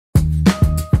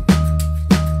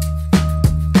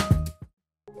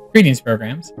Greetings,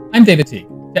 programs. I'm David Teague,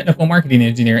 Technical Marketing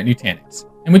Engineer at Nutanix.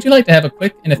 And would you like to have a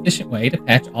quick and efficient way to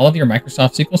patch all of your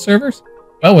Microsoft SQL servers?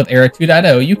 Well, with Era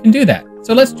 2.0, you can do that.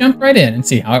 So let's jump right in and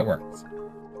see how it works.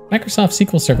 Microsoft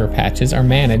SQL Server patches are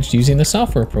managed using the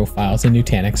software profiles in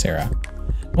Nutanix Era.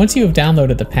 Once you have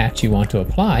downloaded the patch you want to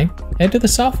apply, head to the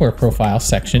Software Profiles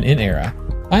section in Era,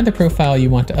 find the profile you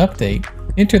want to update,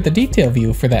 enter the detail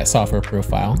view for that software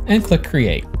profile, and click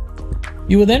Create.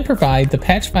 You will then provide the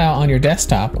patch file on your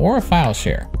desktop or a file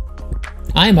share.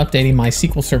 I am updating my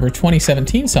SQL Server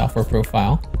 2017 software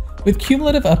profile with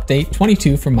Cumulative Update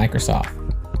 22 from Microsoft.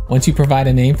 Once you provide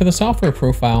a name for the software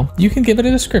profile, you can give it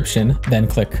a description, then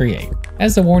click Create.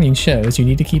 As the warning shows, you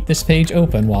need to keep this page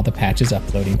open while the patch is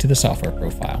uploading to the software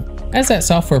profile. As that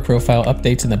software profile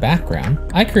updates in the background,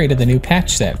 I created the new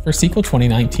patch set for SQL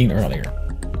 2019 earlier.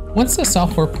 Once the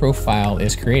software profile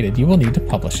is created, you will need to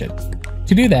publish it.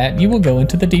 To do that, you will go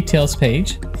into the Details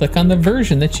page, click on the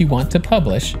version that you want to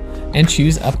publish, and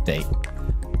choose Update.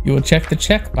 You will check the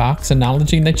checkbox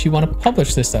acknowledging that you want to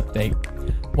publish this update.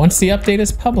 Once the update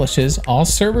is published, all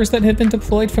servers that have been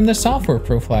deployed from the software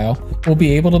profile will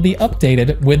be able to be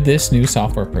updated with this new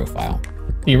software profile.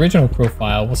 The original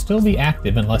profile will still be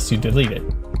active unless you delete it.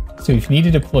 So if you need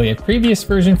to deploy a previous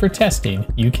version for testing,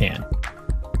 you can.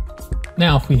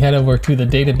 Now, if we head over to the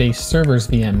Database Servers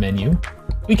VM menu,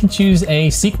 we can choose a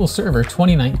SQL Server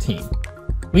 2019.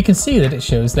 We can see that it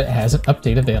shows that it has an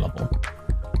update available.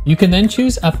 You can then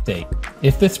choose Update.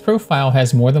 If this profile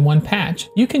has more than one patch,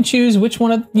 you can choose which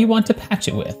one you want to patch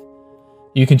it with.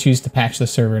 You can choose to patch the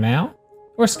server now,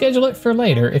 or schedule it for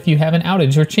later if you have an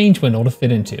outage or change window to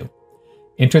fit into.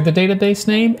 Enter the database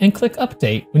name and click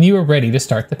Update when you are ready to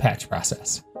start the patch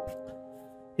process.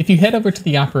 If you head over to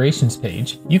the Operations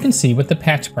page, you can see what the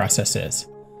patch process is.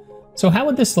 So how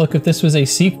would this look if this was a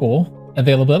SQL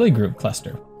Availability Group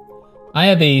cluster? I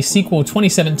have a SQL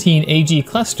 2017 AG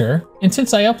cluster, and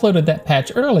since I uploaded that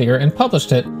patch earlier and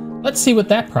published it, let's see what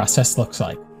that process looks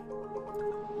like.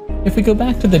 If we go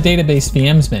back to the Database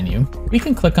VMs menu, we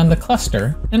can click on the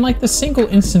cluster, and like the single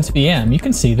instance VM, you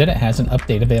can see that it has an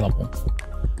update available.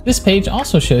 This page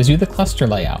also shows you the cluster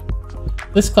layout.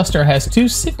 This cluster has two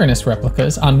synchronous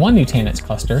replicas on one Nutanix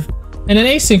cluster, and an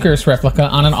asynchronous replica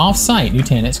on an off-site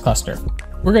Nutanix cluster.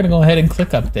 We're going to go ahead and click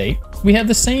Update. We have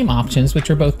the same options, which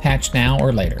are both patch now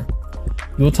or later.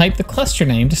 You will type the cluster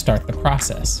name to start the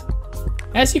process.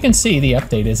 As you can see, the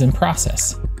update is in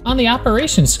process. On the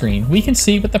operations screen, we can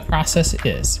see what the process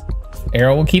is.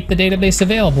 Era will keep the database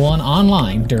available and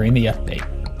online during the update.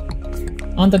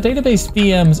 On the Database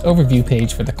VM's overview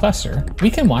page for the cluster, we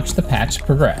can watch the patch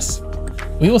progress.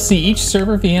 We will see each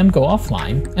server VM go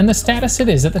offline and the status it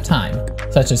is at the time,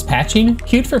 such as patching,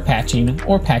 queued for patching,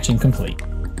 or patching complete.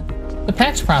 The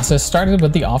patch process started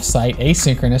with the off-site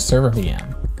asynchronous server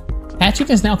VM. Patching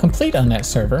is now complete on that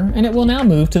server, and it will now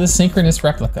move to the synchronous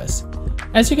replicas.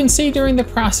 As you can see during the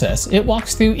process, it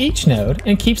walks through each node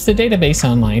and keeps the database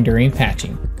online during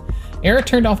patching. Era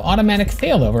turned off automatic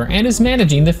failover and is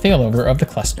managing the failover of the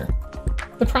cluster.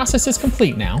 The process is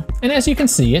complete now, and as you can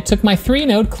see, it took my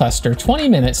 3-node cluster 20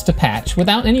 minutes to patch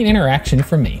without any interaction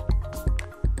from me.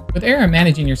 With Era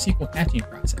managing your SQL patching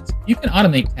process, you can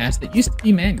automate tasks that used to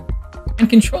be manual, and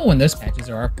control when those patches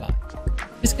are applied.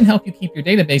 This can help you keep your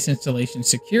database installation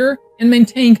secure and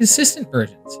maintain consistent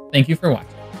versions. Thank you for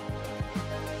watching.